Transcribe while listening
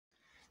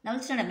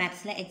11th standard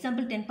maths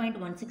example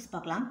 10.16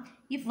 பார்க்கலாம்.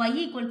 If y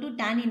equal to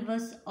tan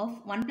inverse of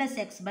 1 plus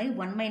x by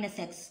 1 minus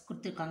x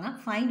கொடுத்திருக்காங்க.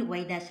 Find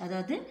y dash.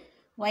 அதாவது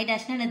y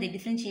dashனா அதை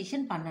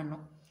differentiation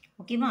பண்ணணும்.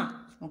 ஓகேவா?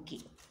 Okay.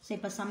 So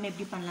இப்போ some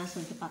எப்படி பண்ணலாம்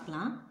சொல்லிட்டு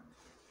பார்க்கலாம்.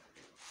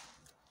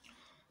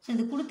 ஸோ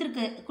இது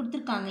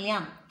கொடுத்துருக்காங்க இல்லையா,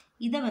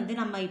 இதை வந்து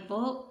நம்ம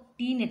இப்போது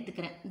டீன்னு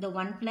எடுத்துக்கிறேன். இந்த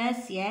 1 plus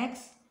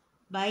x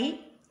by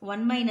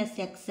 1 minus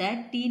x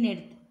டீன்னு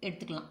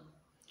எடுத்துக்கலாம்.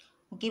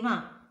 ஓகேவா?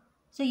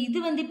 ஸோ இது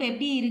வந்து இப்போ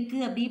எப்படி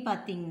இருக்குது அப்படி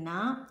பார்த்தீங்கன்னா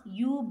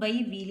u by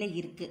vல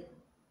இருக்குது.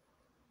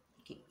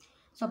 ஓகே.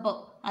 ஸோ அப்போ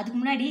அதுக்கு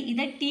முன்னாடி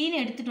இதை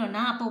டீன்னு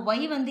எடுத்துட்டோன்னா அப்போ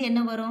y வந்து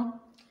என்ன வரும்?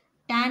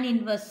 tan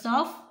inverse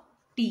of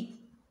t.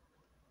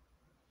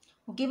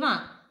 ஓகேவா?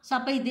 ஸோ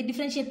அப்போ இது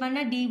டிஃப்ரென்ஷியேட்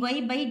பண்ணால் dy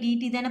by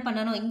dt தானே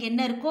பண்ணணும். இங்கே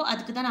என்ன இருக்கோ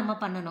அதுக்கு தான் நம்ம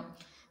பண்ணணும்.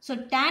 So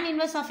tan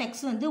inverse of x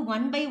வந்து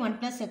 1 by 1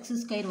 plus x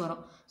square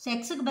வரும். ஸோ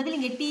எக்ஸுக்கு பதில்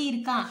இங்கே t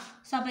இருக்கா.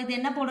 ஸோ அப்போ இது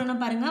என்ன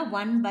போடணும் பாருங்கள்,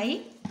 1 by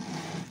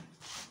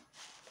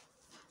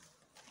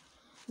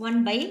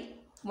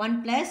 1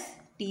 plus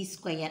t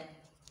square.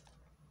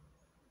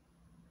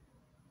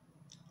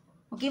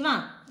 ஓகேவா?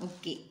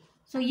 ஓகே.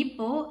 ஸோ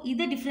இப்போது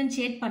இதை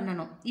டிஃப்ரென்ஷியேட்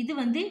பண்ணணும். இது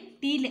வந்து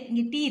டீல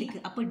இங்கே t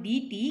இருக்குது. அப்போ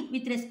dt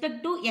with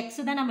respect to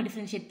X தான் நம்ம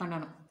டிஃப்ரென்ஷியேட்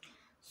பண்ணணும்.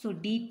 So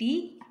dt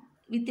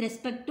with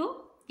respect to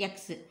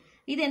x.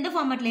 இது எந்த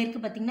ஃபார்மேட்டில்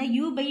இருக்குது பார்த்தீங்கன்னா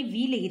u by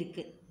vல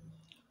இருக்குது.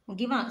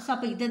 ஓகேவா? ஸோ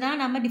அப்போ இதை தான்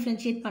நம்ம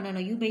டிஃப்ரென்ஷியேட்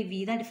பண்ணணும். u by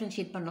v தான்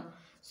டிஃப்ரென்ஷியேட் பண்ணணும்.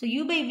 ஸோ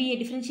u by vயை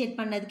டிஃப்ரென்ஷியேட்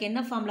பண்ணதுக்கு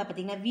என்ன ஃபார்முலா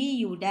பார்த்தீங்கன்னா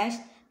vu dash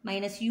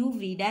minus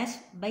uv dash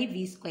by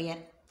v square.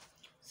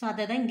 So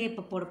அதை தான் இங்கே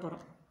இப்போ போட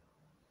போகிறோம்.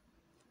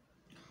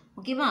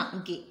 ஓகேவா?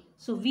 ஓகே.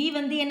 ஸோ v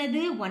வந்து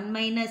என்னது 1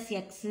 minus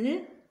x,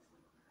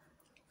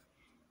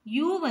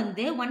 u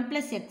வந்து 1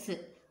 plus x.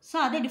 ஸோ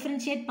அதை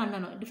டிஃப்ரென்ஷியேட்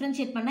பண்ணணும்.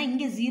 டிஃப்ரென்ஷியேட் பண்ணால்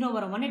இங்கே 0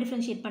 வரும். 1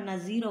 டிஃப்ரென்ஷியேட்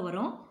பண்ணால் 0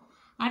 வரும்.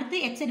 அடுத்து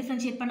எக்ஸை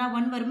டிஃப்ரென்ஷியேட் பண்ணால்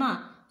 1 வருமா?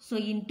 ஸோ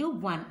இன்ட்டு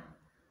 1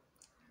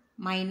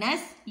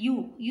 மைனஸ்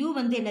u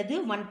வந்து என்னது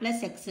 1 plus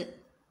x,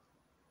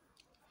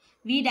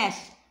 v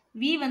dash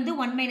v வந்து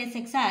 1 minus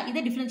x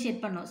இதை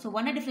டிஃப்ரென்ஷியேட் பண்ணோம். ஸோ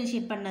 1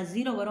 டிஃப்ரென்ஷியேட் பண்ணால்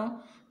 0 வரும்.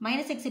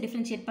 மைனஸ் எக்ஸை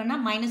டிஃப்ரென்ஷியேட்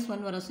பண்ணால்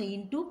 -1 வரும். So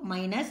into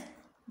minus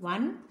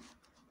 1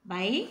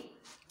 by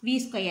v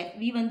square.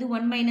 v வந்து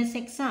 1 minus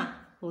x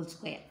whole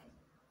square.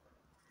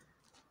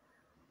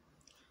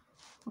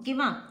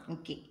 ஓகேவா?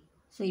 ஓகே.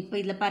 ஸோ இப்போ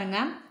இதில்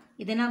பாருங்கள்,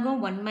 இதனாகும்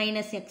 1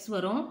 minus x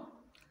வரும்.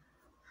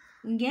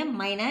 இங்கே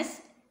மைனஸ்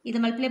இதை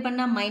மல்டிப்ளை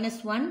பண்ணால்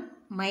 -1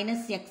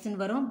 minus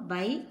xன்னு வரும்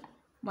by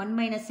 1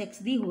 minus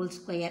x the whole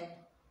square.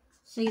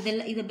 So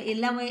இது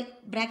எல்லாமே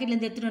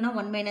ப்ராக்கெட்லேருந்து எடுத்துட்டோன்னா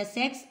 1 minus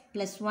x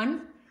plus 1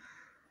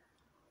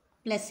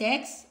 plus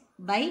x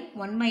by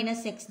 1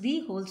 minus x the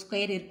whole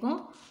square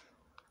இருக்கும்.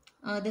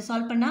 இதை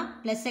சால்வ் பண்ணால்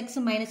plus X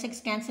minus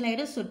X cancel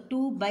ஆகிடும். So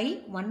 2 by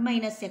 1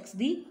 minus x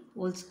the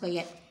whole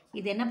square.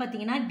 இது என்ன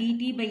பார்த்தீங்கன்னா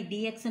dt by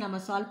dx நம்ம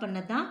சால்வ்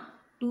பண்ணது தான்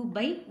 2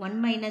 by 1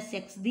 minus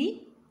x the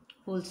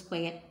whole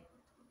square.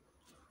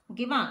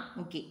 ஓகேவா?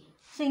 ஓகே.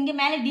 ஸோ இங்கே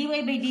மேலே dy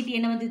by dt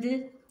என்ன வந்தது?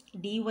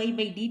 dy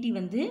by dt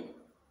வந்து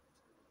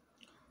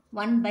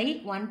 1 by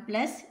 1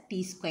 plus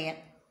t square.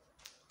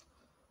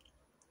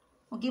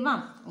 ஓகேவா?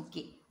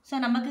 ஓகே. ஸோ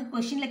நமக்கு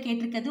கொஷினில்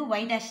கேட்டிருக்கிறது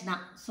y dash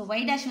தான். ஸோ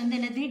y dash வந்து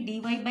என்னது? dy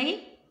by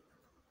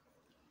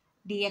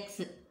dx.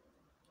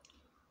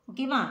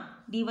 ஓகேவா?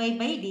 dy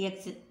by dx.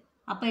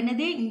 அப்போ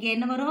என்னது இங்கே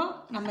என்ன வரும்?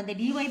 நம்ம இந்த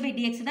dy by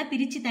dx தான்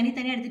பிரித்து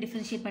தனித்தனியாக எடுத்து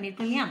டிஃப்ரென்ஷியேட்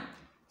பண்ணியிருக்கோம் இல்லையா?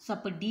 ஸோ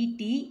அப்போ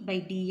dt by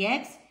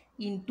dx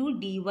into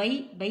dy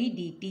by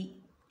dt.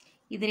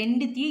 இது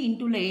ரெண்டுத்தையும்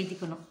இன்டூவில்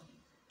எழுதிக்கணும்.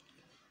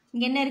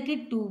 இங்கே என்ன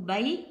இருக்குது? 2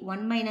 by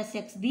 1 minus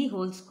x the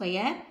whole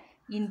square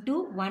into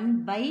 1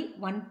 by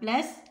 1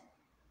 plus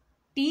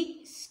t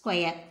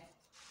square.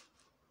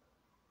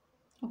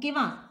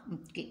 ஓகேவா?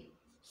 Okay.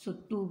 So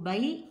 2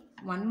 by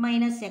 1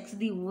 minus x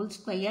the whole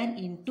square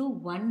into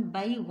 1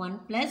 by 1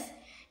 plus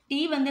t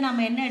வந்து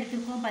நம்ம என்ன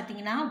எடுத்திருக்கோம்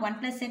பார்த்தீங்கன்னா 1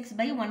 plus x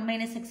by 1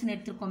 minus xன்னு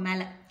எடுத்திருக்கோம்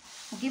மேலே.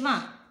 ஓகேவா?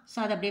 ஸோ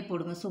அதை அப்படியே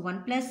போடுங்க. So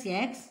 1 plus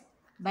x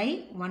by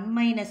 1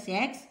 minus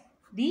x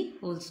the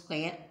whole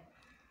square.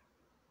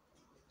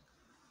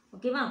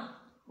 ஓகேவா?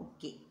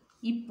 ஓகே.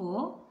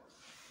 இப்போது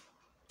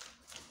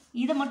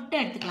இதை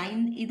மட்டும்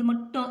எடுத்துக்கலாம். இது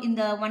மட்டும்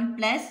இந்த 1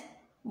 plus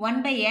 1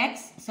 by x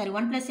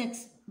 1 plus x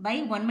by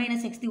 1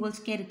 minus x the whole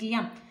square இருக்கு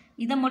இல்லையா,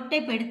 இதை மட்டும்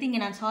இப்போ எடுத்து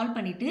இங்கே நான் சால்வ்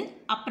பண்ணிவிட்டு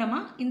அப்புறமா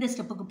இந்த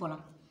ஸ்டெப்புக்கு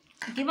போகலாம்.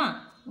 ஓகேவா?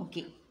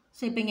 ஓகே.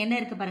 ஸோ இப்போ இங்கே என்ன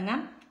இருக்குது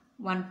பாருங்கள்,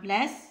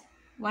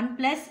 1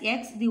 plus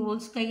x the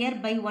whole square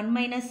by 1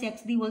 minus x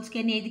the whole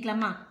squareன்னு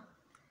எழுதிக்கலாமா?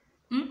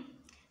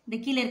 இந்த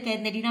கீழே இருக்க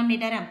இந்த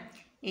டினாமினேட்டரை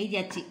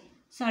எழுதியாச்சு.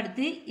 ஸோ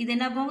அடுத்து இது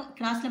என்னாகும்?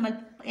 கிராஸில்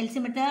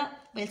எல்சிஎம்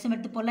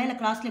எடுத்து போடலாம், இல்லை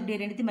கிராஸில் இப்படி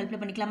ரெண்டுத்தையும் மல்டிப்ளை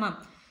பண்ணிக்கலாமா?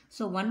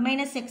 So 1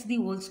 minus x the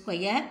whole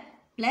square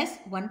plus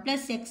 1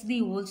 plus x the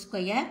whole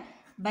square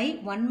by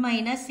 1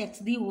 minus x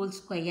the whole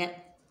square.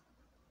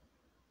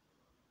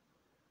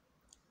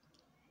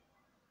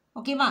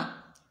 ஓகேவா?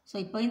 ஸோ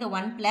இப்போ இந்த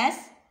 1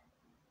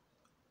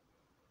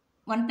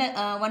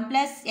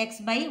 plus x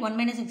by 1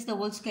 minus x the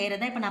whole square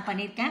தான் இப்போ நான்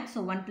பண்ணியிருக்கேன். ஸோ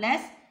 1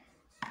 plus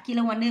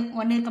கீழே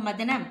 1 இருக்க மாதிரி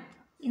தானே,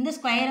 இந்த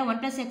ஸ்கொயரை 1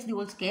 plus x the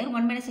whole square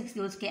 1 minus x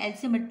the whole square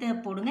LCM எடுத்து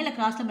போடுங்க, இல்லை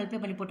கிராஸில் மல்டிப்ளை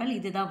பண்ணி போட்டால்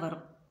இதுதான்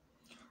வரும்.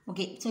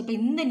 ஓகே. ஸோ இப்போ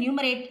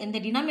இந்த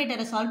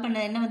டினாமினேட்டரை சால்வ் பண்ண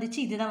என்ன வந்துச்சு?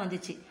 இதுதான்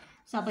வந்துச்சு.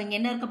 ஸோ அப்போ இங்கே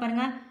என்ன இருக்க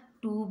பாருங்கள்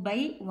 2 by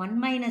 1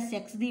 minus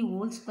x the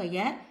whole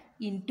square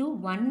into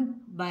 1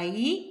 by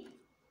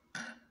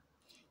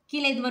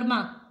கீழே இது வருமா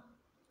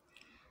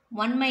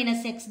 1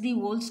 minus x the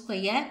whole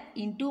square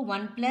into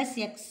 1 plus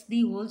x the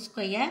whole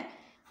square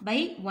by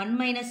 1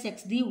 minus x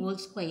the whole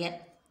square.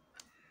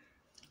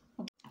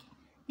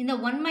 இந்த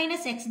 1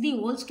 minus x the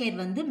whole square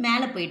வந்து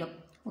மேலே போயிடும்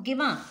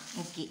ஓகேவா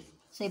ஓகே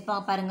ஸோ இப்போ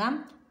பாருங்க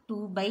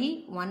 2 by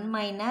 1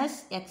 minus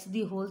x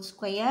the whole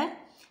square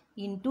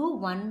into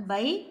 1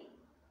 by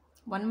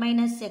 1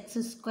 minus x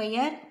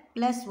square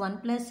plus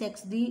 1 plus x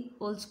the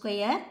whole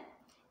square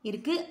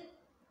இருக்கு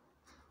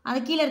அது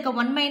கீழே இருக்க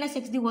 1 minus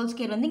x the whole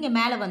square வந்து இங்கே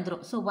மேலே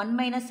வந்துடும் so 1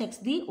 minus x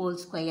the whole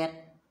square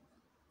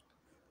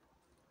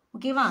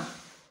ஓகேவா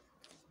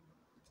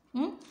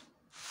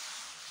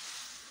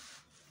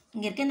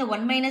இங்கே இருக்க இந்த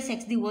 1 minus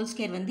x the whole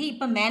square வந்து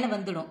இப்போ மேலே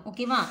வந்துடும்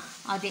ஓகேவா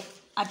அதே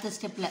அடுத்த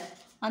ஸ்டெப்பில்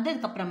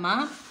வந்ததுக்கப்புறமா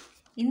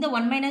இந்த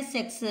 1 minus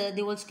x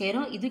the whole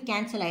squareம் இது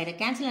கேன்சல் ஆகிடும்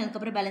கேன்சல்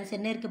ஆனதுக்கப்புறம் பேலன்ஸ்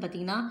என்ன இருக்குது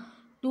பார்த்தீங்கன்னா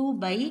 2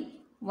 by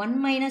 1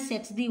 minus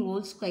x the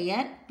whole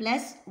square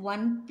plus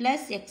 1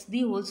 plus x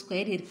the whole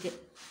square இருக்குது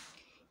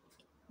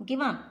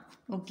ஓகேவா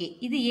ஓகே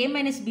இது a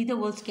minus b the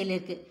whole square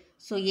இருக்குது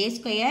so a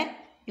square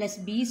plus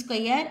b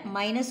square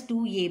minus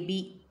 2ab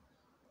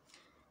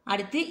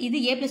அடுத்து இது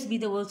a plus b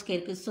the whole square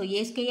இருக்குது so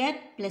a square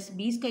plus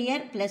b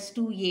square plus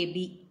 2ab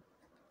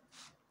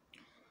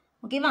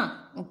ஓகேவா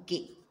okay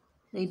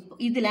so இப்போ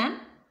இதில்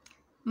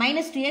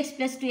minus 2x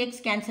plus 2x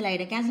cancel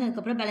ஆகிடும் cancel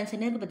ஆனதுக்கப்புறம் balance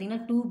என்ன இருக்குது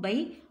பார்த்தீங்கன்னா 2 by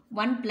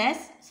 1 plus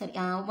sorry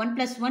 1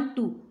 plus 1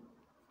 2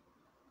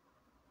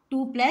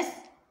 2 plus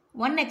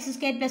 1x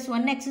square plus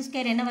 1x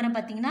square என்ன வரும்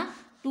பார்த்தீங்கன்னா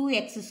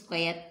 2x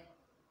square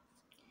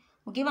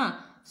ஓகேவா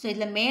ஸோ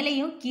இதில்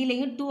மேலேயும்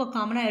கீழேயும் 2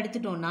 காமனாக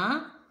எடுத்துட்டோன்னா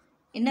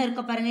என்ன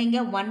இருக்க பாருங்கள்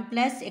இங்கே 1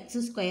 plus x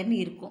squareனு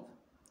இருக்கும்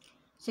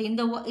ஸோ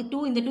இந்த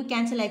 2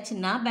 கேன்சல்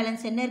ஆயிடுச்சுன்னா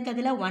பேலன்ஸ் என்ன இருக்குது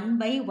அதில் 1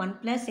 by 1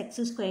 plus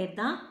x square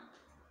தான்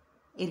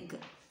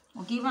இருக்குது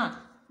ஓகேவா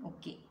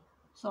ஓகே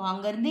ஸோ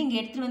அங்கேருந்து இங்கே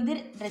எடுத்துகிட்டு வந்து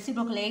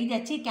ரெசிப்ரோக்கல்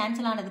எழுதியாச்சு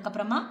கேன்சல்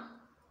ஆனதுக்கப்புறமா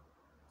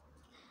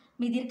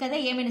மீதி இருக்கிறத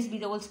a minus b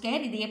the whole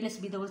square இது a plus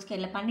b the whole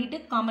squareல பண்ணிவிட்டு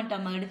காமன்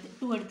டேர்ம் எடுத்து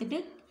 2 எடுத்துகிட்டு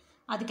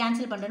அது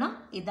கேன்சல் பண்ணோன்னா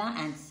இதுதான்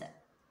ஆன்சர்.